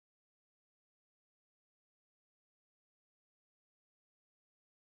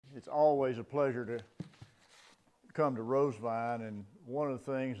It's always a pleasure to come to Rosevine, and one of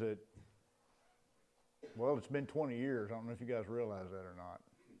the things that, well, it's been 20 years. I don't know if you guys realize that or not.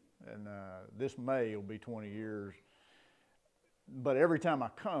 And this May will be 20 years. But every time I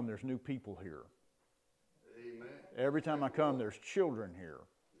come, there's new people here. Amen. Every time I come, there's children here.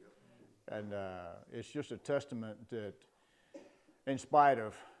 And it's just a testament that in spite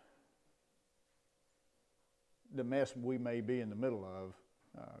of the mess we may be in the middle of,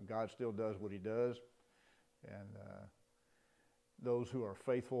 God still does what he does. And those who are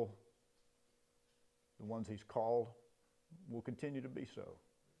faithful, the ones he's called, will continue to be so.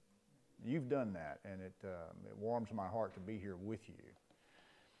 You've done that, and it warms my heart to be here with you.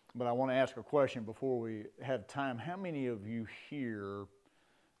 But I want to ask a question before we have time. How many of you here,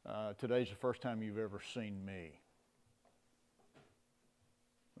 today's the first time you've ever seen me?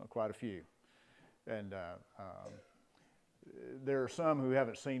 Well, quite a few. And there are some who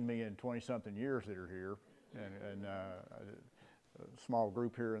haven't seen me in 20-something years that are here. And a small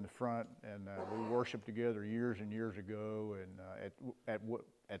group here in the front, and we worshiped together years and years ago, and at what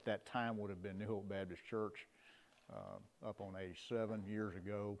at that time would have been New Hope Baptist Church up on 87 years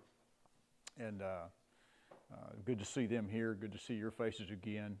ago. And good to see them here, good to see your faces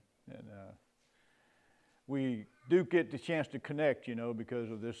again. And we do get the chance to connect, you know,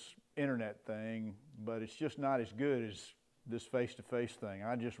 because of this internet thing, but it's just not as good as this face-to-face thing.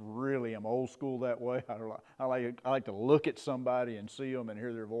 I just really am old school that way. I like to look at somebody and see them and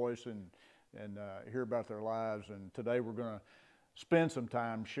hear their voice and hear about their lives. And today we're going to spend some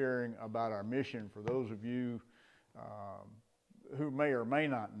time sharing about our mission. For those of you who may or may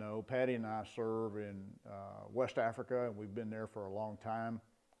not know, Patty and I serve in West Africa, and we've been there for a long time.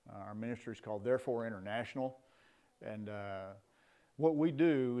 Our ministry is called Therefore International, and what we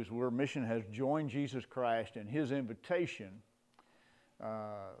do is our mission has joined Jesus Christ in his invitation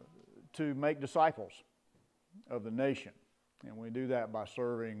to make disciples of the nation. And we do that by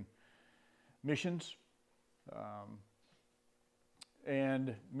serving missions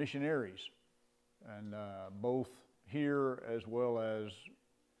and missionaries, and both here as well as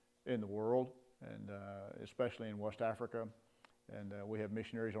in the world, and especially in West Africa. And we have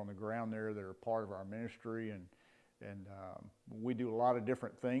missionaries on the ground there that are part of our ministry, and we do a lot of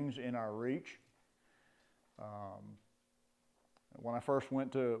different things in our reach. When I first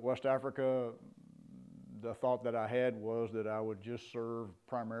went to West Africa, the thought that I had was that I would just serve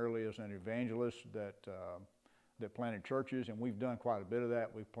primarily as an evangelist that planted churches, and we've done quite a bit of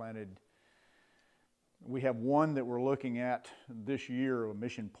that. We have one that we're looking at this year, a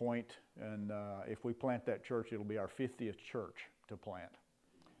mission point, and if we plant that church, it'll be our 50th church to plant.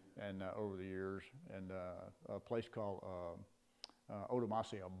 And over the years, and a place called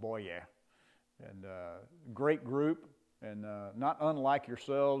Odemasia Boye, and great group, and not unlike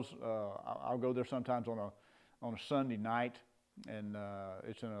yourselves. I'll go there sometimes on a Sunday night, and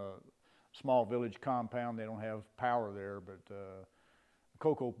it's in a small village compound. They don't have power there, but the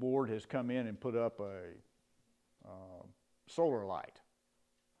Cocoa Board has come in and put up a solar light,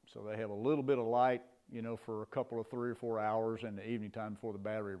 so they have a little bit of light, you know, for a couple of 3 or 4 hours in the evening time before the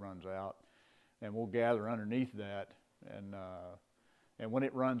battery runs out, and we'll gather underneath that, and when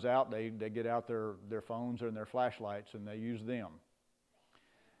it runs out, they get out their phones and their flashlights, and they use them.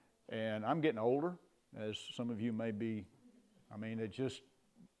 And I'm getting older, as some of you may be. I mean, it just,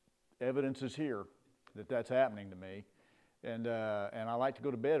 evidence is here that that's happening to me, and I like to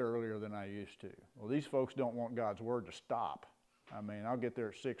go to bed earlier than I used to. Well, these folks don't want God's word to stop. I mean, I'll get there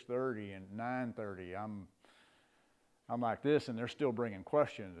at 6:30 and 9:30. I'm like this, and they're still bringing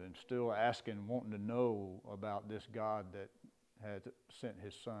questions and still asking, wanting to know about this God that had sent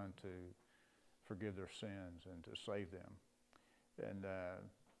his son to forgive their sins and to save them. And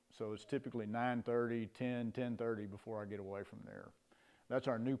so it's typically 9:30, 10:30 before I get away from there. That's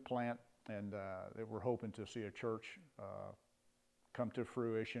our new plant, and that we're hoping to see a church come to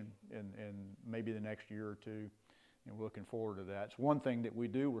fruition in maybe the next year or two. And we're looking forward to that. It's one thing that we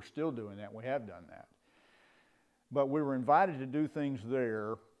do. We're still doing that. We have done that. But we were invited to do things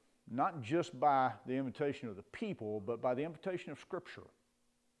there, not just by the invitation of the people, but by the invitation of Scripture.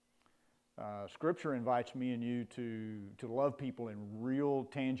 Scripture invites me and you to love people in real,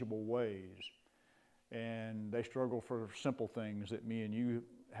 tangible ways. And they struggle for simple things that me and you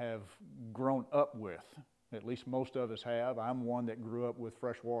have grown up with. At least most of us have. I'm one that grew up with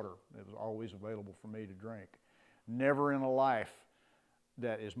fresh water. It was always available for me to drink. Never in a life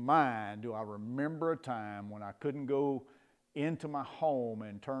that is mine do I remember a time when I couldn't go into my home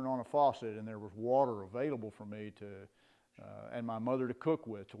and turn on a faucet and there was water available for me to, and my mother to cook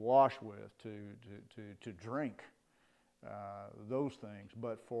with, to wash with, to drink. those things.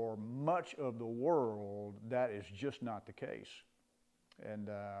 But for much of the world, that is just not the case. And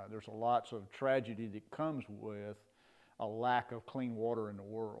there's lots of tragedy that comes with a lack of clean water in the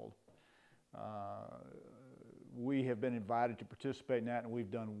world. We have been invited to participate in that, and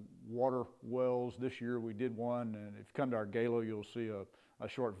we've done water wells. This year we did one, and if you come to our gala, you'll see a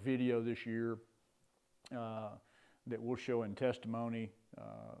short video this year that we'll show in testimony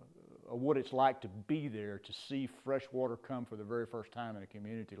of what it's like to be there, to see fresh water come for the very first time in a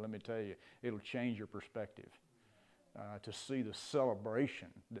community. Let me tell you, it'll change your perspective. To see the celebration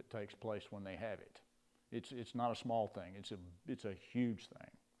that takes place when they have it. It's not a small thing. It's a huge thing.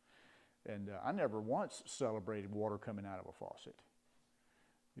 And I never once celebrated water coming out of a faucet,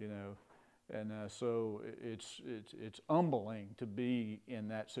 you know. And so it's humbling to be in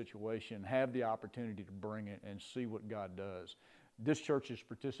that situation, have the opportunity to bring it and see what God does. This church has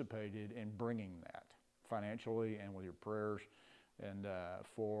participated in bringing that financially and with your prayers, and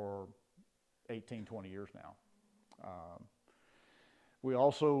for 18, 20 years now. We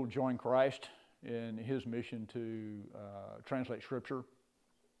also join Christ in his mission to translate Scripture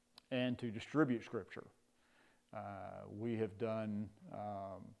and to distribute Scripture. We have done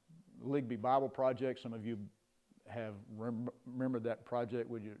Ligby Bible Project. Some of you have remembered that project.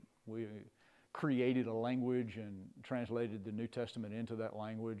 We created a language and translated the New Testament into that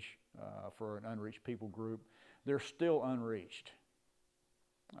language for an unreached people group. They're still unreached.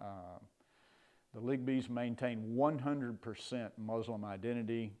 The Ligbys maintain 100% Muslim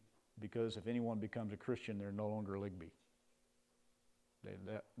identity, because if anyone becomes a Christian, they're no longer a Ligby.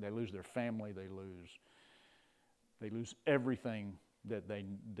 They lose their family. They lose everything that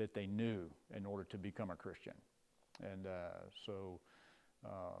they knew in order to become a Christian. And so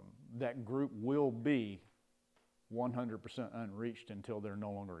that group will be 100% unreached until they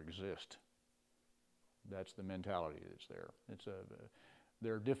no longer exist. That's the mentality that's there.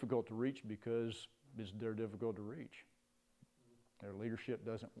 They're difficult to reach because they're difficult to reach. Their leadership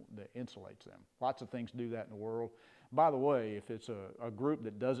that insulates them. Lots of things do that in the world. By the way, if it's a group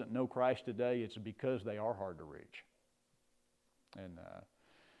that doesn't know Christ today, it's because they are hard to reach. And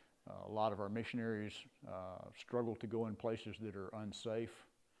a lot of our missionaries struggle to go in places that are unsafe.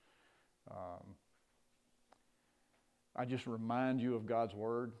 I just remind you of God's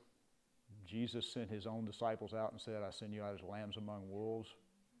Word. Jesus sent his own disciples out and said, I send you out as lambs among wolves.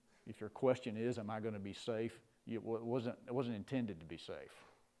 If your question is, am I going to be safe? It wasn't intended to be safe.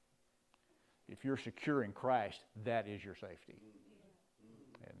 If you're secure in Christ, that is your safety.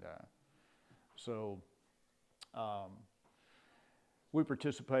 And so we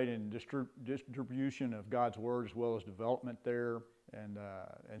participate in distribution of God's Word as well as development there, and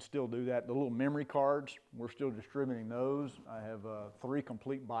still do that. The little memory cards, we're still distributing those. I have 3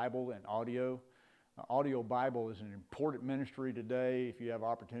 complete Bible and audio. Audio Bible is an important ministry today. If you have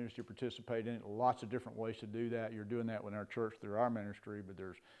opportunities to participate in it, lots of different ways to do that. You're doing that with our church through our ministry, but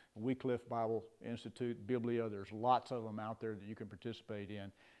there's Wycliffe Bible Institute, Biblia. There's lots of them out there that you can participate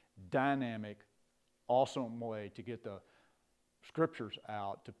in. Dynamic, awesome way to get the Scriptures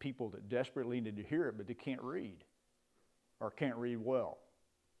out to people that desperately need to hear it, but they can't read or can't read well.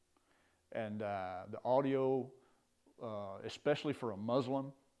 And the audio, especially for a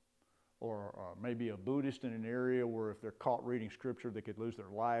Muslim, or maybe a Buddhist in an area where if they're caught reading Scripture, they could lose their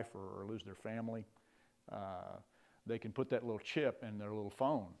life or lose their family. They can put that little chip in their little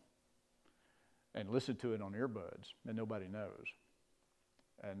phone and listen to it on earbuds, and nobody knows.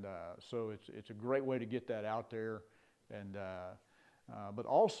 And so it's a great way to get that out there. And but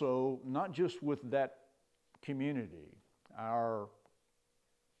also, not just with that community, our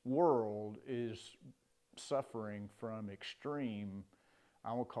world is suffering from extreme,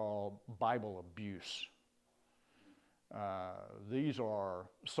 I will call, Bible abuse. These are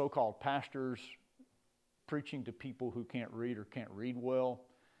so-called pastors preaching to people who can't read or can't read well,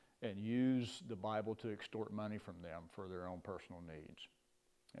 and use the Bible to extort money from them for their own personal needs.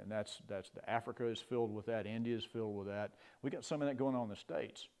 And that's Africa is filled with that. India is filled with that. We got some of that going on in the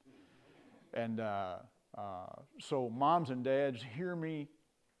States. And so moms and dads, hear me.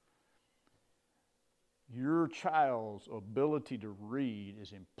 Your child's ability to read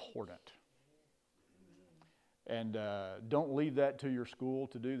is important. And don't leave that to your school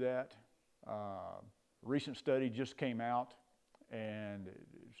to do that. Recent study just came out, and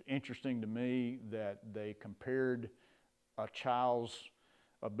it's interesting to me that they compared a child's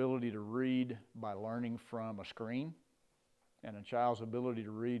ability to read by learning from a screen and a child's ability to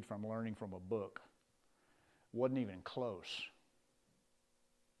read from learning from a book. Wasn't even close.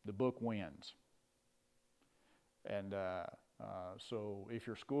 The book wins. And so if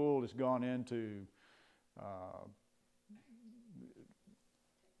your school has gone into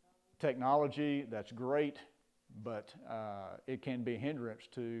technology, that's great, but it can be a hindrance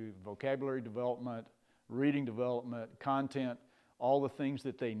to vocabulary development, reading development, content, all the things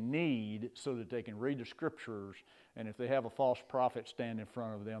that they need so that they can read the scriptures, and if they have a false prophet stand in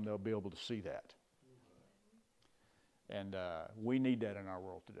front of them, they'll be able to see that. And we need that in our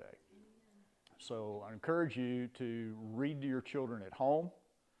world today. So I encourage you to read to your children at home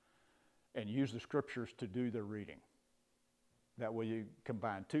and use the scriptures to do their reading. That way you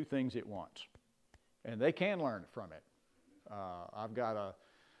combine two things at once. And they can learn from it. I've got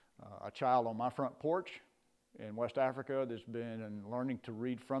a child on my front porch in West Africa that's been learning to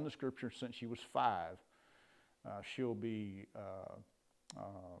read from the scriptures since she was 5. She'll be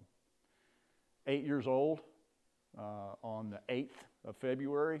 8 years old on the 8th of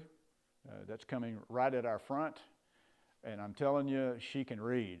February. That's coming right at our front. And I'm telling you, she can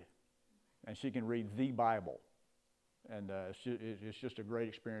read. And she can read the Bible. And it's just a great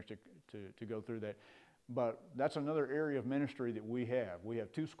experience to go through that. But that's another area of ministry that we have. We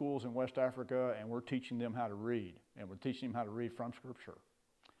have 2 schools in West Africa, and we're teaching them how to read. And we're teaching them how to read from Scripture.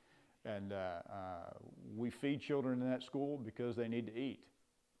 And we feed children in that school because they need to eat.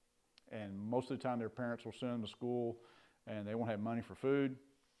 And most of the time their parents will send them to school and they won't have money for food.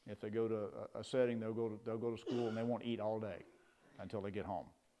 If they go to a setting, they'll go to school and they won't eat all day until they get home.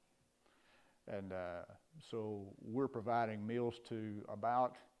 And so we're providing meals to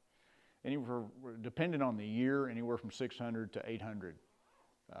about, depending on the year, anywhere from 600 to 800,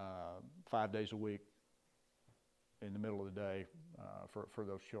 5 days a week in the middle of the day for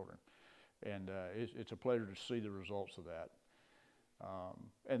those children. And it's a pleasure to see the results of that.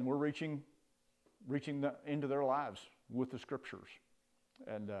 And we're reaching into their lives with the scriptures.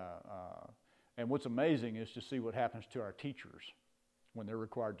 And what's amazing is to see what happens to our teachers when they're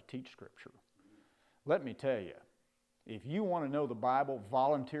required to teach scripture. Let me tell you, if you want to know the Bible,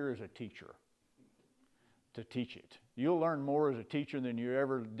 volunteer as a teacher to teach it. You'll learn more as a teacher than you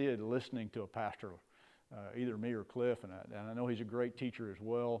ever did listening to a pastor, either me or Cliff, and I know he's a great teacher as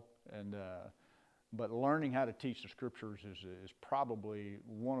well. But learning how to teach the scriptures is probably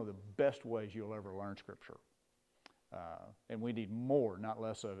one of the best ways you'll ever learn scripture. And we need more, not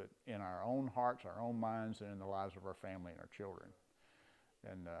less of it, in our own hearts, our own minds, and in the lives of our family and our children.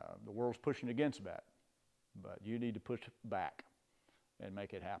 And the world's pushing against that, but you need to push back and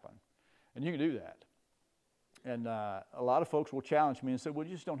make it happen. And you can do that. And a lot of folks will challenge me and say, well,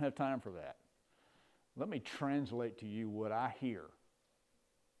 you just don't have time for that. Let me translate to you what I hear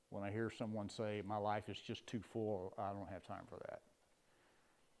when I hear someone say, my life is just too full, I don't have time for that.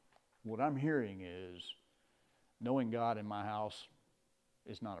 What I'm hearing is, knowing God in my house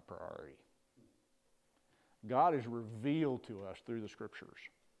is not a priority. God is revealed to us through the scriptures.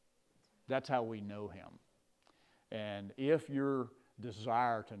 That's how we know him. And if your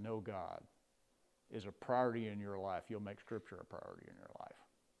desire to know God is a priority in your life, you'll make scripture a priority in your life.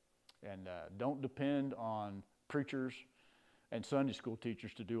 And don't depend on preachers and Sunday school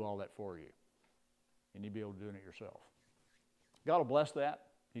teachers to do all that for you. You need to be able to do it yourself. God will bless that.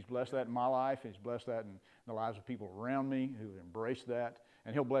 He's blessed that in my life. He's blessed that in the lives of people around me who embrace that.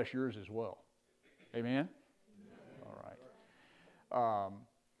 And he'll bless yours as well. Amen? All right.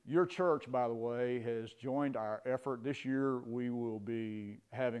 Your church, by the way, has joined our effort. This year we will be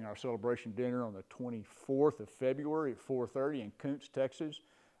having our celebration dinner on the 24th of February at 4:30 in Kuntz, Texas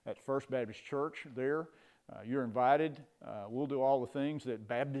at First Baptist Church there. You're invited. We'll do all the things that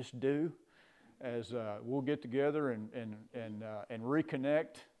Baptists do as we'll get together and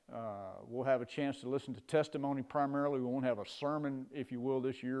reconnect. We'll have a chance to listen to testimony primarily. We won't have a sermon, if you will,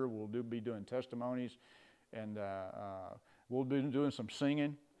 this year. We'll be doing testimonies, and we'll be doing some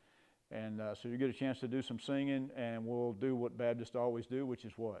singing. And so you get a chance to do some singing, and we'll do what Baptists always do, which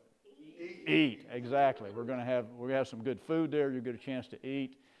is what? Eat. Exactly. We're going to have some good food there. You'll get a chance to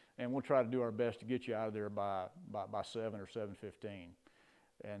eat, and we'll try to do our best to get you out of there by 7 or 7:15.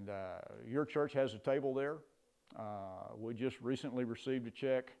 And your church has a table there. We just recently received a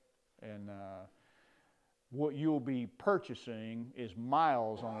check, and what you'll be purchasing is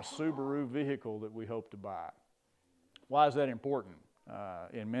miles on a Subaru vehicle that we hope to buy. Why is that important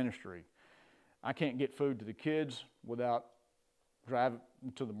in ministry? I can't get food to the kids without driving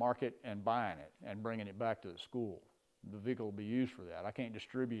to the market and buying it and bringing it back to the school. The vehicle will be used for that. I can't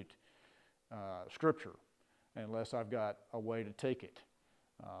distribute scripture unless I've got a way to take it.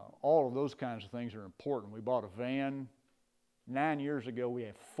 All of those kinds of things are important. We bought a van 9 years ago. We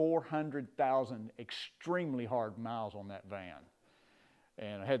have 400,000 extremely hard miles on that van.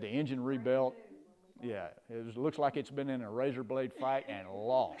 And I had the engine rebuilt. Yeah, it looks like it's been in a razor blade fight and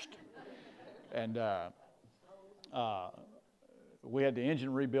lost. And We had the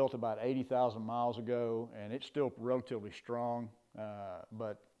engine rebuilt about 80,000 miles ago, and it's still relatively strong,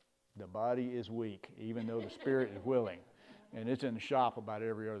 but the body is weak, even though the spirit is willing. And it's in the shop about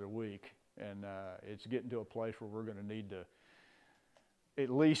every other week, and it's getting to a place where we're going to need to at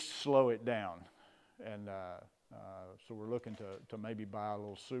least slow it down. And so we're looking to maybe buy a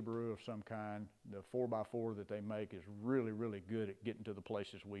little Subaru of some kind. The 4x4 that they make is really, really good at getting to the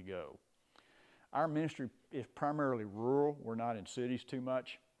places we go. Our ministry is primarily rural. We're not in cities too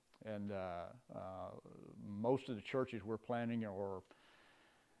much. And most of the churches we're planning, or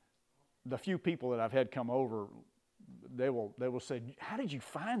the few people that I've had come over, they will say, "How did you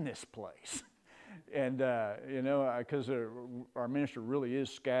find this place?" And you know, because our ministry really is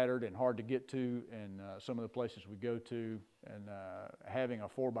scattered and hard to get to, and some of the places we go to, and having a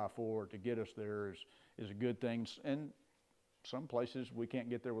 4x4 to get us there is a good thing. And some places we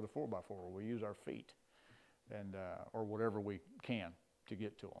can't get there with a 4x4. We use our feet, and or whatever we can to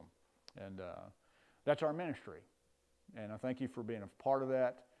get to them. And that's our ministry. And I thank you for being a part of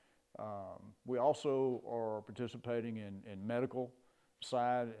that. We also are participating in medical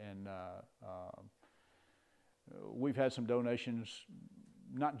side, and we've had some donations,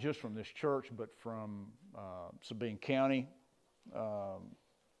 not just from this church, but from Sabine County,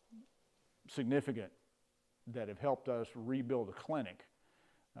 significant, that have helped us rebuild a clinic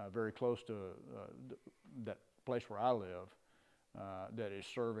very close to that place where I live, that is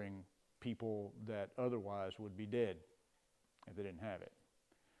serving people that otherwise would be dead if they didn't have it.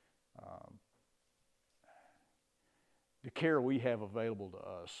 The care we have available to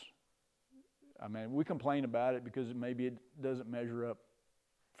us, I mean, we complain about it because maybe it doesn't measure up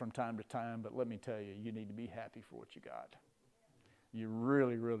from time to time, but let me tell you, you need to be happy for what you got. You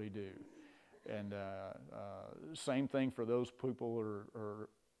really, really do. And same thing for those people who are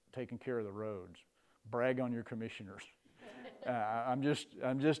taking care of the roads. Brag on your commissioners. I'm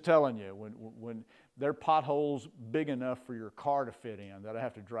just telling you, when there are potholes big enough for your car to fit in that I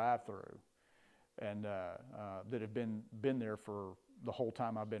have to drive through, and that have been there for the whole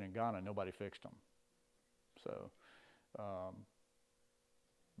time I've been in Ghana, nobody fixed them. So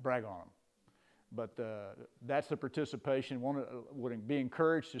brag on them. But that's the participation. Would be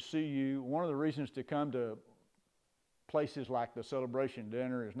encouraged to see you. One of the reasons to come to places like the celebration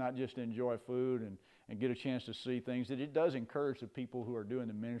dinner is not just to enjoy food and get a chance to see things, that it does encourage the people who are doing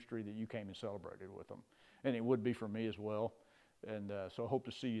the ministry that you came and celebrated with them. And it would be for me as well. And so I hope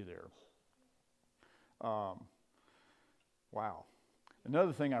to see you there. Wow.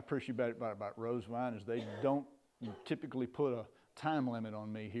 Another thing I appreciate about Rosevine is they don't typically put a time limit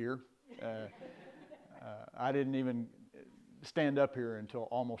on me here. I didn't even stand up here until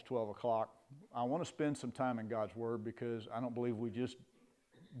almost 12 o'clock. I want to spend some time in God's Word, because I don't believe we just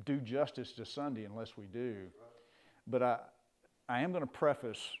do justice to Sunday unless we do. But I am going to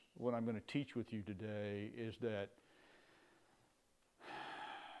preface what I'm going to teach with you today is that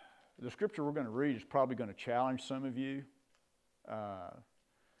the scripture we're going to read is probably going to challenge some of you. How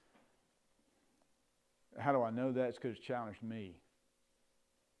do I know that? It's because it challenged me.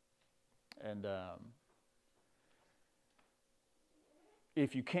 And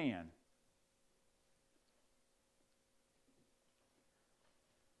if you can,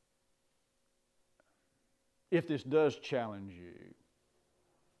 if this does challenge you,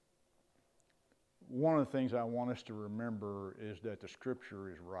 one of the things I want us to remember is that the scripture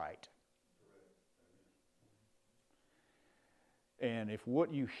is right. And if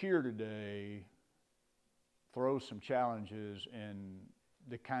what you hear today throws some challenges in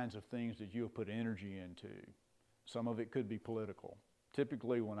the kinds of things that you'll put energy into, some of it could be political.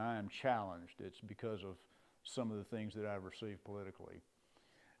 Typically when I am challenged, it's because of some of the things that I've received politically.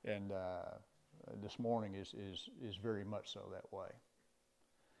 And this morning is very much so that way.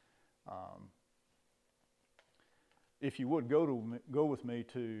 If you would go with me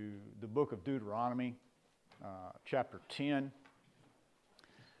to the book of Deuteronomy, chapter 10.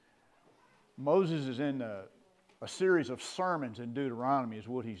 Moses is in a series of sermons in Deuteronomy is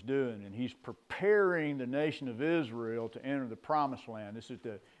what he's doing, and he's preparing the nation of Israel to enter the promised land. This is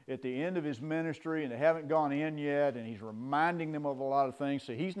at the end of his ministry, and they haven't gone in yet, and he's reminding them of a lot of things,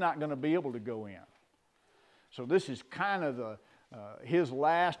 so he's not going to be able to go in. So this is kind of his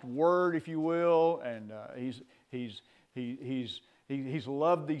last word, if you will, and he's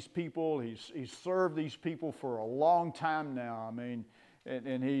loved these people. He's served these people for a long time now. I mean,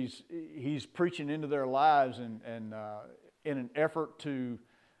 and he's preaching into their lives and in an effort to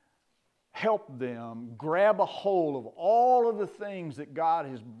help them grab a hold of all of the things that God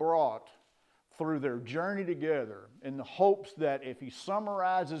has brought through their journey together, in the hopes that if he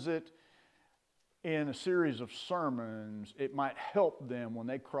summarizes it, in a series of sermons, it might help them when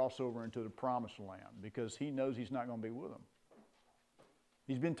they cross over into the promised land, because he knows he's not going to be with them.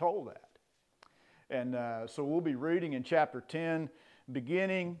 He's been told that. And so we'll be reading in chapter 10,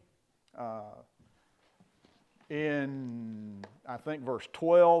 beginning in, I think, verse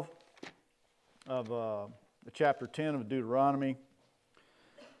 12 of the chapter 10 of Deuteronomy.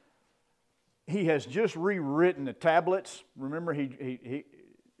 He has just rewritten the tablets. Remember,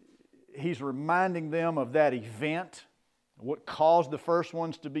 he's reminding them of that event. What caused the first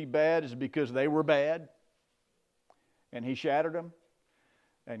ones to be bad is because they were bad, and he shattered them.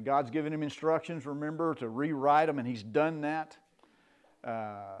 And God's given him instructions, remember, to rewrite them, and he's done that.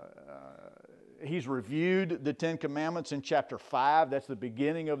 He's reviewed the Ten Commandments in chapter 5. That's the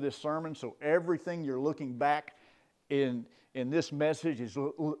beginning of this sermon. So everything you're looking back in this message is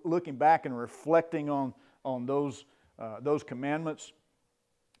looking back and reflecting on those commandments.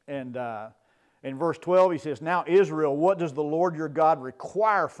 And in verse 12 he says, "Now Israel, what does the Lord your God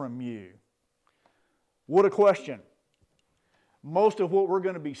require from you?" What a question. Most of what we're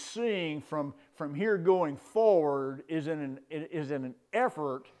going to be seeing from here going forward is in an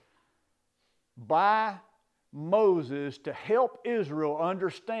effort by Moses to help Israel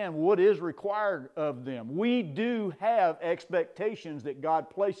understand what is required of them. We do have expectations that God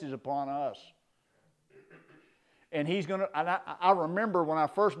places upon us. And he's going to, and I remember when I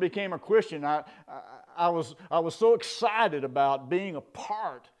first became a Christian, I was so excited about being a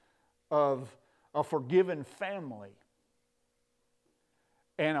part of a forgiven family.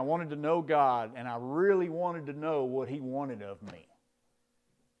 And I wanted to know God, and I really wanted to know what he wanted of me.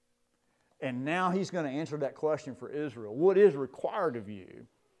 And now he's going to answer that question for Israel. What is required of you?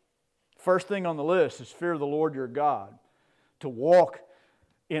 First thing on the list is fear the Lord your God, to walk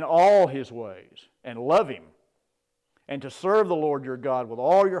in all his ways and love him, and to serve the Lord your God with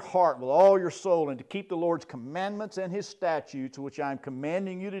all your heart, with all your soul, and to keep the Lord's commandments and his statutes, which I am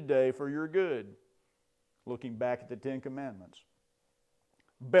commanding you today for your good. Looking back at the Ten Commandments.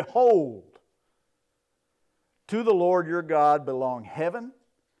 Behold, to the Lord your God belong heaven,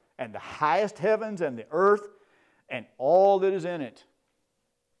 and the highest heavens, and the earth, and all that is in it.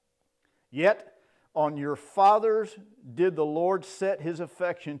 Yet on your fathers did the Lord set his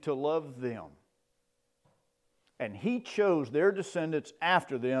affection to love them. And he chose their descendants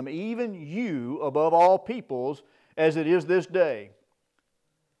after them, even you above all peoples, as it is this day.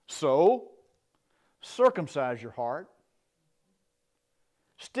 So, circumcise your heart.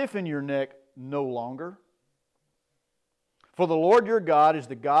 Stiffen your neck no longer. For the Lord your God is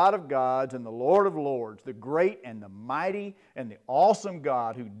the God of gods and the Lord of lords, the great and the mighty and the awesome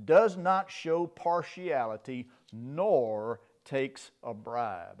God, who does not show partiality nor takes a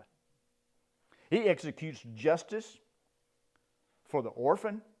bribe. He executes justice for the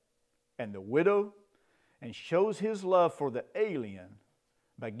orphan and the widow, and shows his love for the alien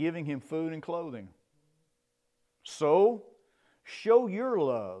by giving him food and clothing. So, show your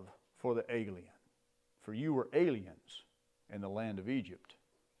love for the alien, for you were aliens in the land of Egypt.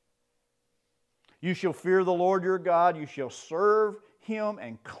 You shall fear the Lord your God, you shall serve him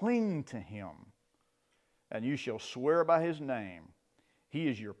and cling to him, and you shall swear by his name. He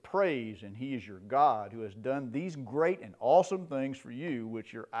is your praise, and he is your God, who has done these great and awesome things for you,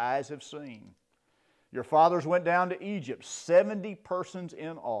 which your eyes have seen. Your fathers went down to Egypt, 70 persons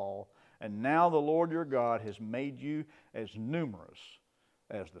in all, and now the Lord your God has made you as numerous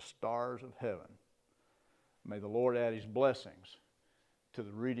as the stars of heaven. May the Lord add his blessings to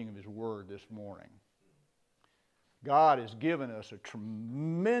the reading of his word this morning. God has given us a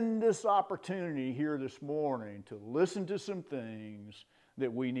tremendous opportunity here this morning to listen to some things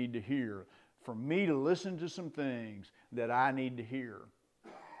that we need to hear. For me to listen to some things that I need to hear.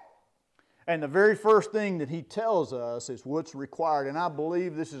 And the very first thing that he tells us is what's required. And I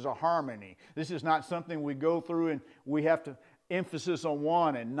believe this is a harmony. This is not something we go through and we have to emphasis on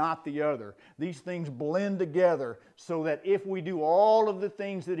one and not the other. These things blend together so that if we do all of the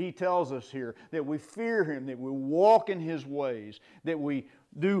things that he tells us here, that we fear him, that we walk in his ways, that we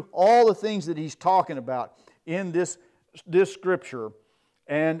do all the things that he's talking about in this scripture,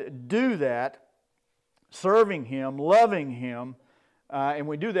 and do that, serving him, loving him, and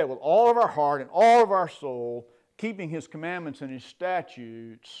we do that with all of our heart and all of our soul, keeping his commandments and his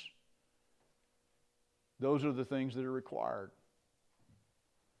statutes. Those are the things that are required.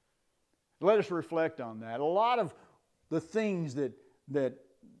 Let us reflect on that. A lot of the things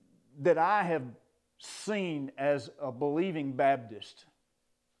that I have seen as a believing Baptist,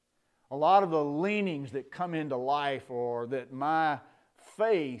 a lot of the leanings that come into life, or that my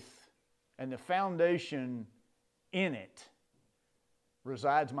faith and the foundation in it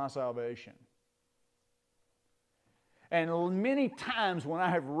resides my salvation. And many times when I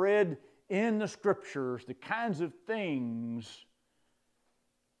have read in the Scriptures the kinds of things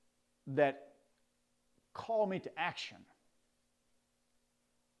that call me to action,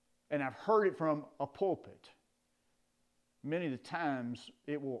 and I've heard it from a pulpit, many of the times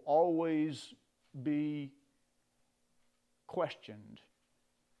it will always be questioned,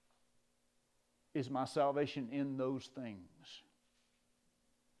 is my salvation in those things?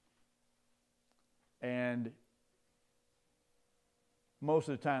 And most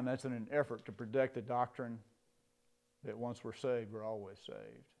of the time that's in an effort to protect the doctrine that once we're saved, we're always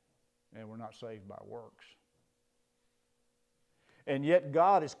saved. And we're not saved by works. And yet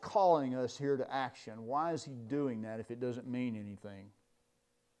God is calling us here to action. Why is He doing that if it doesn't mean anything?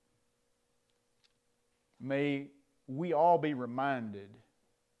 May we all be reminded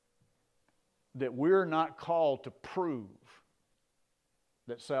that we're not called to prove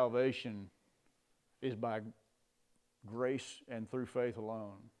that salvation is by grace and through faith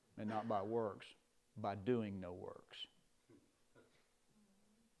alone, and not by works, by doing no works.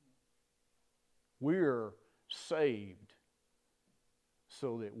 We're saved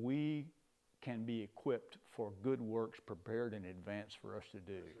so that we can be equipped for good works prepared in advance for us to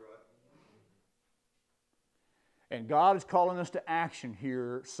do. That's right. And God is calling us to action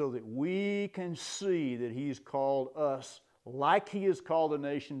here so that we can see that He's called us, like He has called the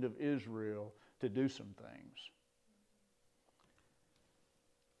nation of Israel, to do some things.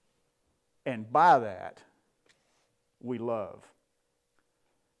 And by that, we love.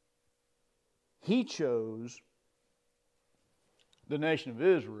 He chose the nation of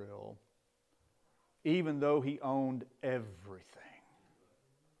Israel even though He owned everything.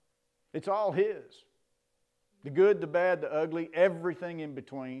 It's all His. The good, the bad, the ugly, everything in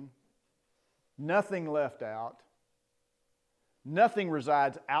between. Nothing left out. Nothing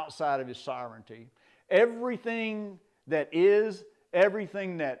resides outside of His sovereignty. Everything that is,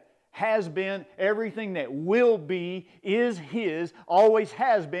 everything that has been, everything that will be is His, always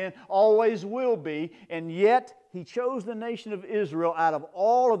has been, always will be, and yet He chose the nation of Israel out of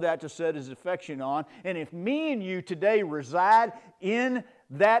all of that to set His affection on. And if me and you today reside in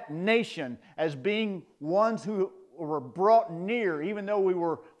that nation as being ones who were brought near, even though we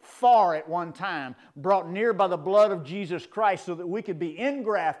were far at one time, brought near by the blood of Jesus Christ so that we could be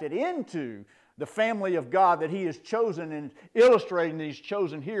engrafted into the family of God that He has chosen, and illustrating that He's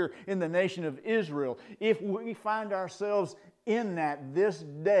chosen here in the nation of Israel. If we find ourselves in that this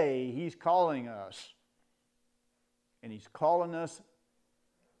day, He's calling us. And He's calling us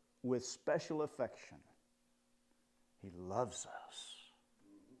with special affection. He loves us.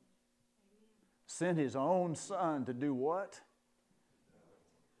 Sent His own Son to do what?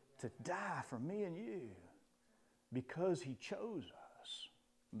 To die for me and you. Because He chose us,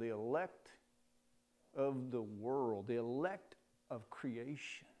 the elect of the world, the elect of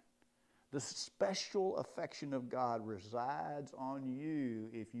creation. The special affection of God resides on you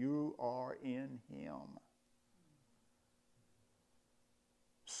if you are in Him.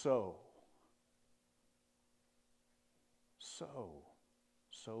 So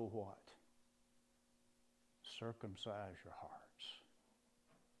what? Circumcise your hearts.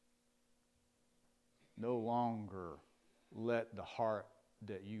 No longer let the heart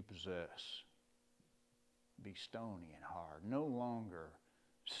that you possess be stony and hard. No longer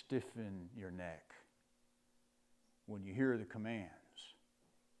stiffen your neck when you hear the commands.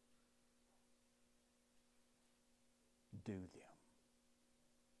 Do them.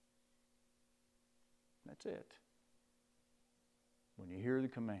 That's it. When you hear the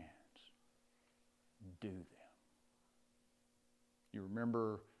commands, do them. You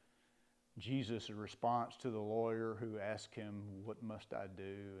remember Jesus' response to the lawyer who asked Him, "What must I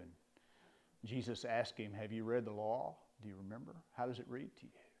do?" And Jesus asked him, "Have you read the law? Do you remember? How does it read to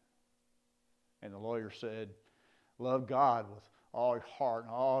you?" And the lawyer said, "Love God with all your heart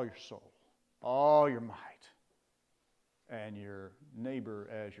and all your soul, all your might, and your neighbor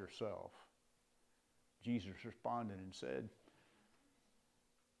as yourself." Jesus responded and said,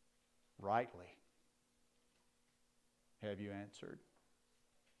 "Rightly have you answered."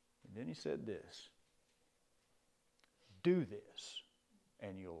 And then He said this, "Do this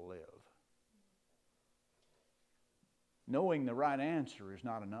and you'll live." Knowing the right answer is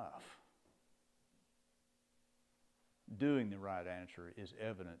not enough. Doing the right answer is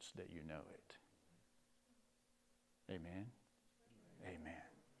evidence that you know it. Amen? Amen.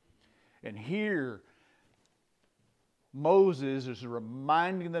 And here, Moses is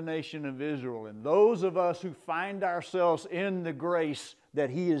reminding the nation of Israel, and those of us who find ourselves in the grace that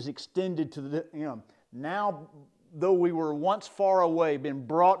He has extended to them, now, though we were once far away, been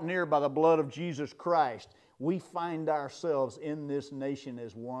brought near by the blood of Jesus Christ, we find ourselves in this nation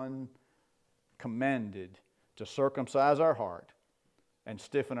as one commanded to circumcise our heart and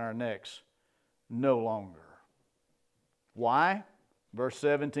stiffen our necks no longer. Why? Verse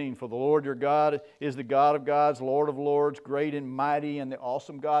 17, for the Lord your God is the God of gods, Lord of lords, great and mighty, and the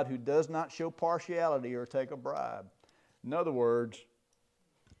awesome God who does not show partiality or take a bribe. In other words,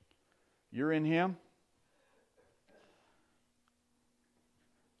 you're in Him.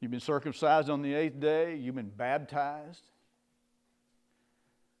 You've been circumcised on the 8th day. You've been baptized.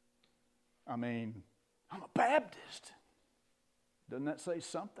 I mean, I'm a Baptist. Doesn't that say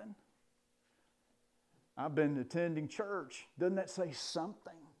something? I've been attending church. Doesn't that say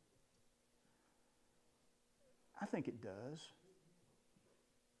something? I think it does.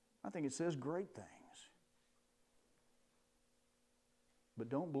 I think it says great things. But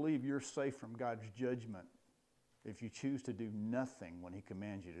don't believe you're safe from God's judgment if you choose to do nothing when He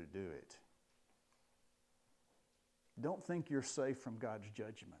commands you to do it. Don't think you're safe from God's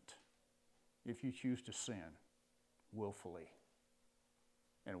judgment if you choose to sin willfully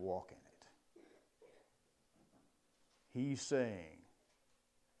and walk in it. He's saying,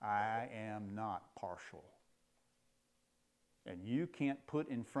 I am not partial. And you can't put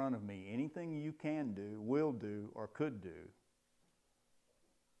in front of me anything you can do, will do, or could do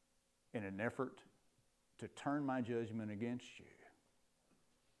in an effort to turn my judgment against you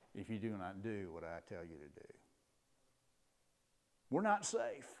if you do not do what I tell you to do. We're not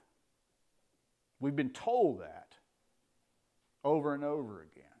safe. We've been told that over and over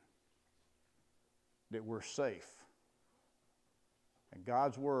again, that we're safe. And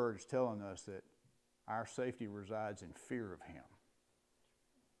God's Word is telling us that our safety resides in fear of Him.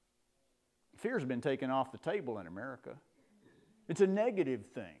 Fear has been taken off the table in America. It's a negative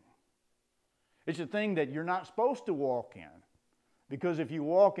thing. It's a thing that you're not supposed to walk in. Because if you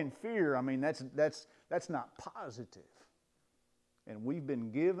walk in fear, I mean, that's not positive. And we've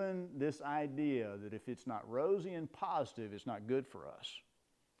been given this idea that if it's not rosy and positive, it's not good for us.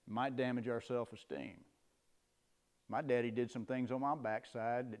 It might damage our self-esteem. My daddy did some things on my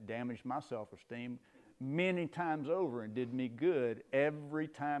backside that damaged my self-esteem many times over and did me good every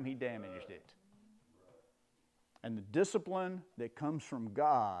time he damaged it. And the discipline that comes from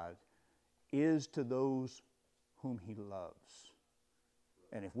God is to those whom He loves.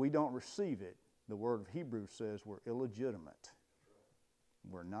 And if we don't receive it, the word of Hebrews says we're illegitimate.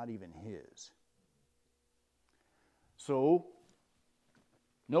 We're not even His. So,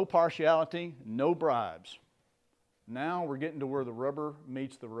 no partiality, no bribes. Now we're getting to where the rubber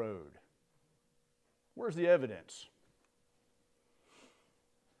meets the road. Where's the evidence?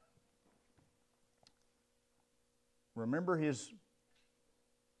 Remember His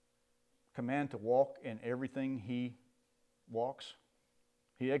command to walk in everything He walks?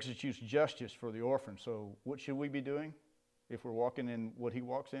 He executes justice for the orphan. So what should we be doing if we're walking in what He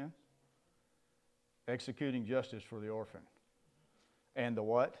walks in? Executing justice for the orphan. And the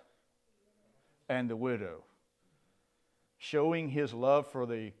what? And the widow. Showing His love for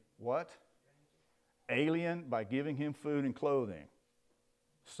the what? Alien by giving him food and clothing.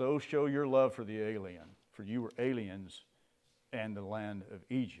 So show your love for the alien, for you were aliens in the land of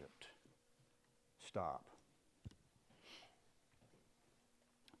Egypt. Stop.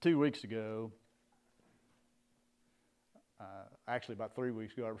 2 weeks ago, actually about 3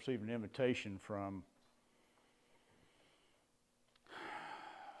 weeks ago, I received an invitation from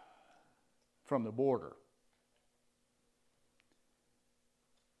the border.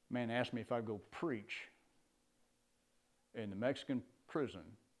 Man asked me if I'd go preach in the Mexican prison,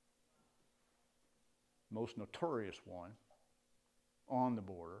 most notorious one, on the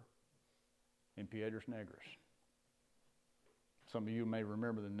border in Piedras Negras. Some of you may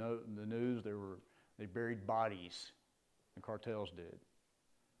remember the news. They buried bodies, the cartels did,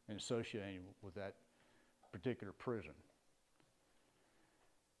 and associated with that particular prison.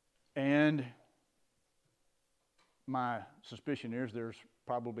 And my suspicion is there's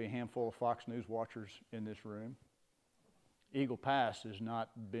probably a handful of Fox News watchers in this room. Eagle Pass has not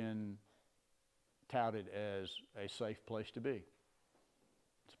been touted as a safe place to be.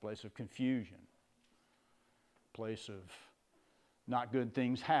 It's a place of confusion, a place of not good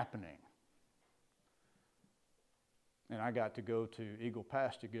things happening. And I got to go to Eagle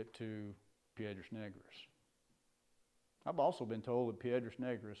Pass to get to Piedras Negras. I've also been told that Piedras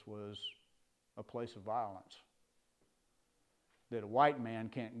Negras was a place of violence, that a white man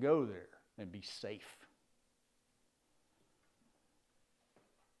can't go there and be safe.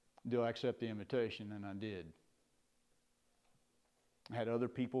 Do I accept the invitation? And I did. I had other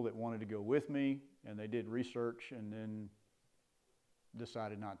people that wanted to go with me, and they did research and then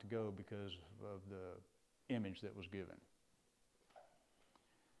decided not to go because of the image that was given.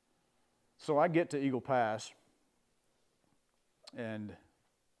 So I get to Eagle Pass, and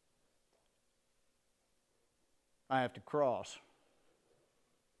I have to cross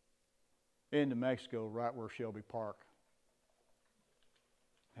into Mexico right where Shelby Park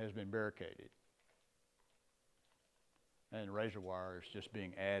has been barricaded. And razor wire is just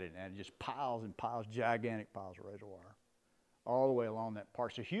being added, and just piles and piles, gigantic piles of razor wire, all the way along that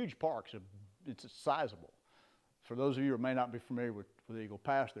park. It's a huge park. It's sizable. For those of you who may not be familiar with Eagle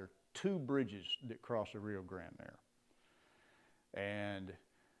Pass, there are 2 bridges that cross the Rio Grande there. And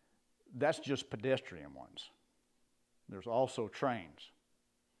that's just pedestrian ones. There's also trains.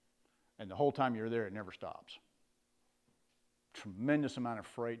 And the whole time you're there, it never stops. Tremendous amount of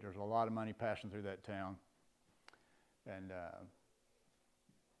freight. There's a lot of money passing through that town. And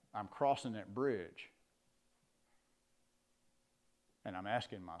I'm crossing that bridge, and I'm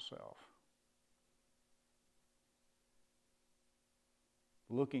asking myself,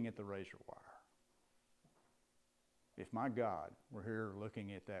 looking at the razor wire, if my God were here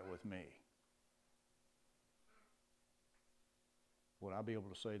looking at that with me, would I be able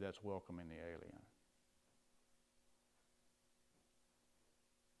to say that's welcoming the alien?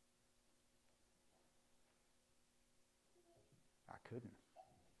 I couldn't.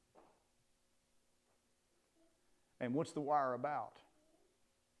 And what's the wire about?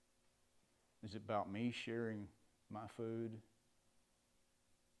 Is it about me sharing my food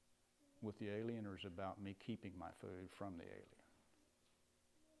with the alien, or is it about me keeping my food from the alien?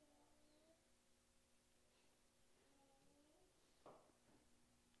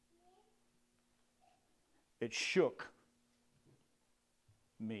 It shook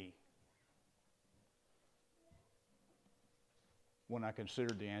me when I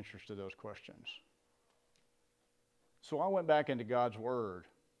considered the answers to those questions. So I went back into God's Word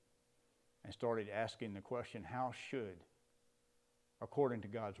and started asking the question, how should, according to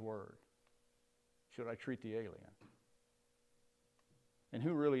God's Word, should I treat the alien? And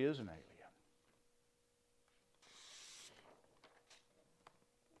who really is an alien?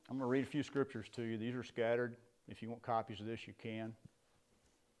 I'm going to read a few scriptures to you. These are scattered. If you want copies of this, you can.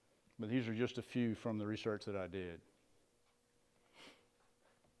 But these are just a few from the research that I did.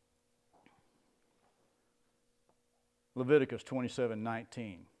 Leviticus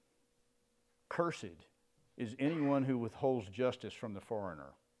 27:19. Cursed is anyone who withholds justice from the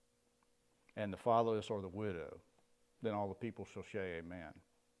foreigner, and the fatherless or the widow. Then all the people shall say amen.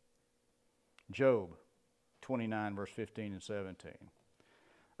 Job 29, verse 15 and 17.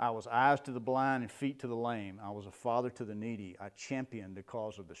 I was eyes to the blind and feet to the lame. I was a father to the needy. I championed the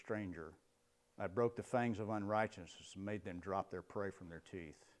cause of the stranger. I broke the fangs of unrighteousness and made them drop their prey from their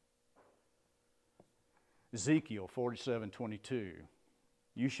teeth. Ezekiel 47:22.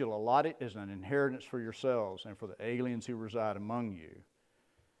 You shall allot it as an inheritance for yourselves and for the aliens who reside among you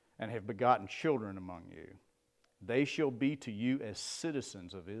and have begotten children among you. They shall be to you as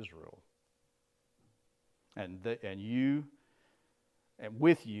citizens of Israel. And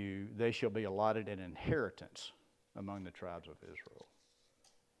with you they shall be allotted an inheritance among the tribes of Israel.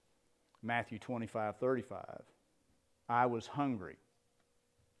 Matthew 25:35. I was hungry.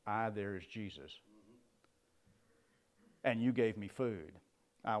 There is Jesus. And you gave me food.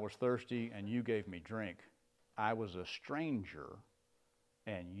 I was thirsty, and you gave me drink. I was a stranger,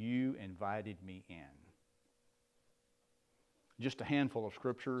 and you invited me in. Just a handful of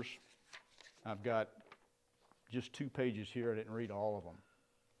scriptures. I've got just 2 pages here. I didn't read all of them.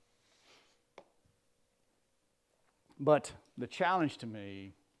 But the challenge to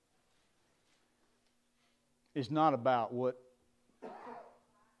me is not about what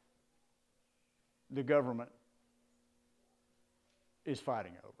the government is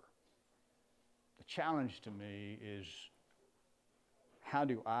fighting over. The challenge to me is, how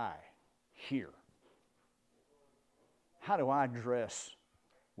do I hear? How do I address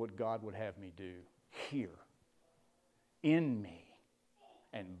what God would have me do here, in me,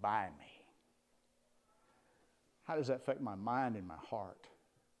 and by me? How does that affect my mind and my heart?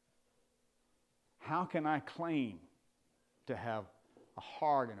 How can I claim to have a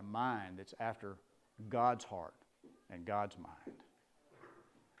heart and a mind that's after God's heart and God's mind,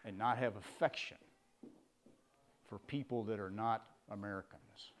 and not have affection for people that are not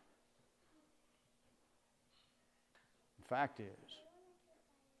Americans? The fact is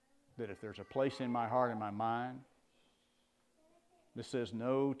that if there's a place in my heart and my mind that says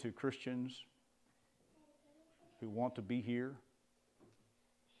no to Christians who want to be here,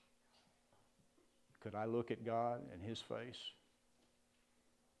 could I look at God and His face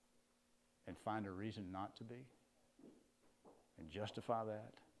and find a reason not to be and justify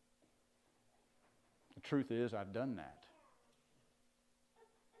that? The truth is, I've done that.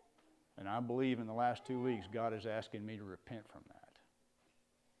 And I believe in the last 2 weeks, God is asking me to repent from that.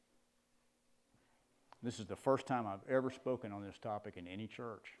 This is the first time I've ever spoken on this topic in any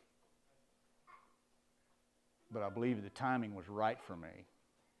church. But I believe the timing was right for me.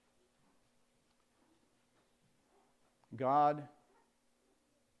 God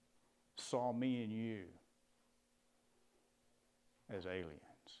saw me and you as aliens.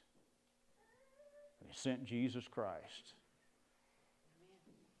 And He sent Jesus Christ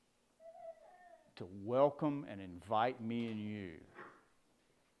to welcome and invite me and you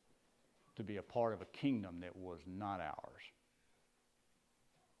to be a part of a kingdom that was not ours.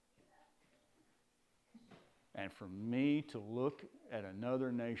 And for me to look at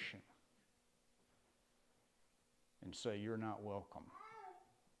another nation and say, you're not welcome,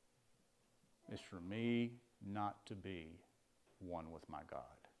 is for me not to be one with my God.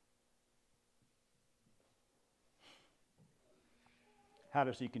 How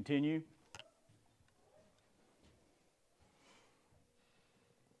does He continue?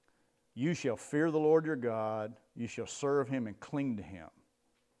 You shall fear the Lord your God, you shall serve Him and cling to Him,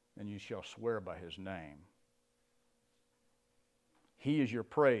 and you shall swear by His name. He is your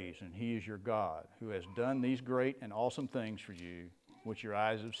praise, and He is your God, who has done these great and awesome things for you, which your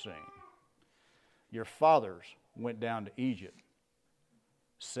eyes have seen. Your fathers went down to Egypt,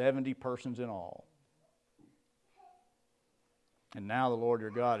 70 persons in all. And now the Lord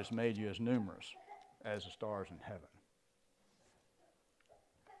your God has made you as numerous as the stars in heaven.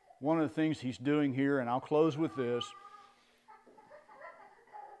 One of the things He's doing here, and I'll close with this,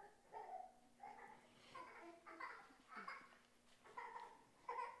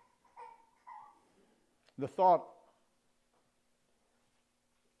 the thought,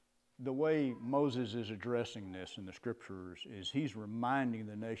 the way Moses is addressing this in the Scriptures is he's reminding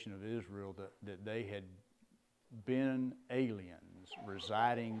the nation of Israel that they had been aliens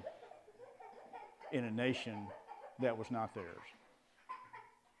residing in a nation that was not theirs.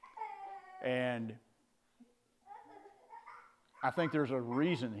 And I think there's a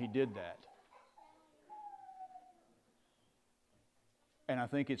reason He did that. And I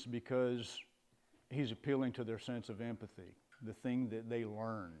think it's because He's appealing to their sense of empathy, the thing that they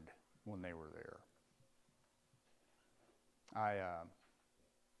learned when they were there.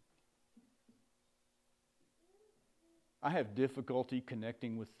 I have difficulty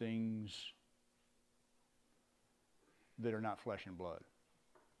connecting with things that are not flesh and blood.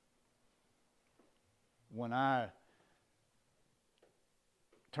 When I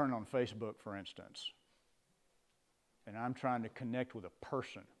turn on Facebook, for instance, and I'm trying to connect with a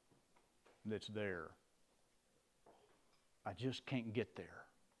person that's there, I just can't get there.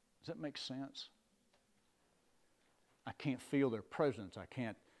 Does that make sense? I can't feel their presence. I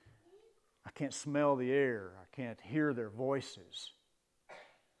can't smell the air. I can't hear their voices.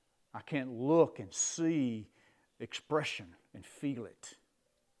 I can't look and see expression and feel it,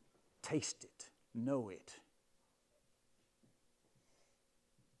 taste it, know it.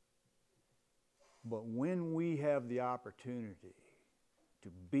 But when we have the opportunity to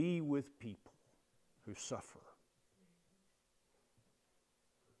be with people who suffer,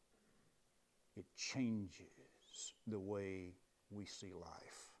 it changes the way we see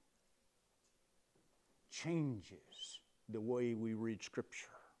life. Changes the way we read Scripture.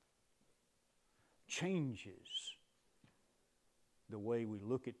 Changes the way we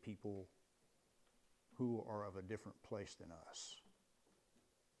look at people who are of a different place than us.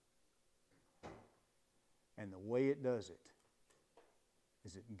 And the way it does it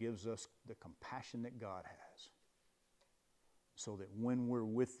is it gives us the compassion that God has, so that when we're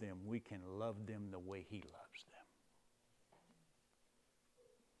with them, we can love them the way He loves them.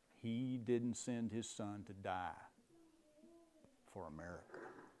 He didn't send His Son to die for America.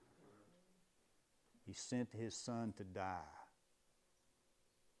 He sent His Son to die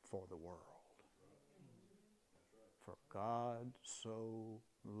for the world. For God so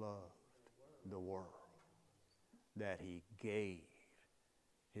loved the world that He gave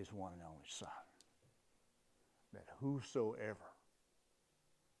His one and only Son, that whosoever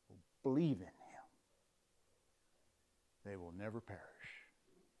will believe in Him, they will never perish,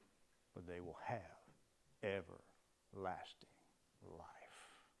 but they will have everlasting life.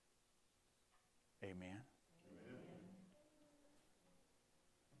 Amen. Amen.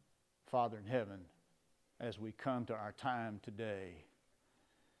 Father in heaven, as we come to our time today,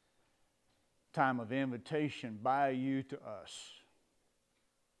 time of invitation by You to us,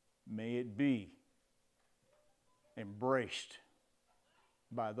 may it be embraced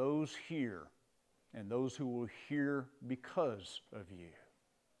by those here and those who will hear because of You.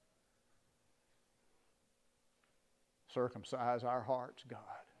 Circumcise our hearts, God.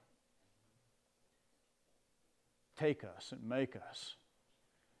 Take us and make us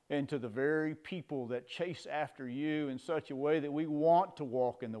into the very people that chase after you in such a way that we want to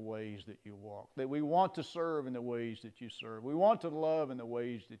walk in the ways that you walk, that we want to serve in the ways that you serve. We want to love in the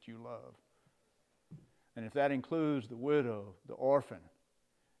ways that you love. And if that includes the widow, the orphan,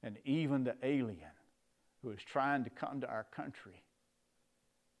 and even the alien who is trying to come to our country,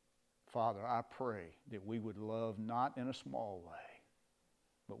 Father, I pray that we would love not in a small way,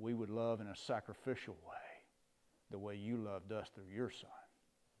 but we would love in a sacrificial way, the way you loved us through your Son.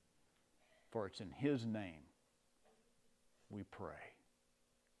 For it's in His name we pray.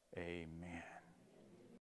 Amen.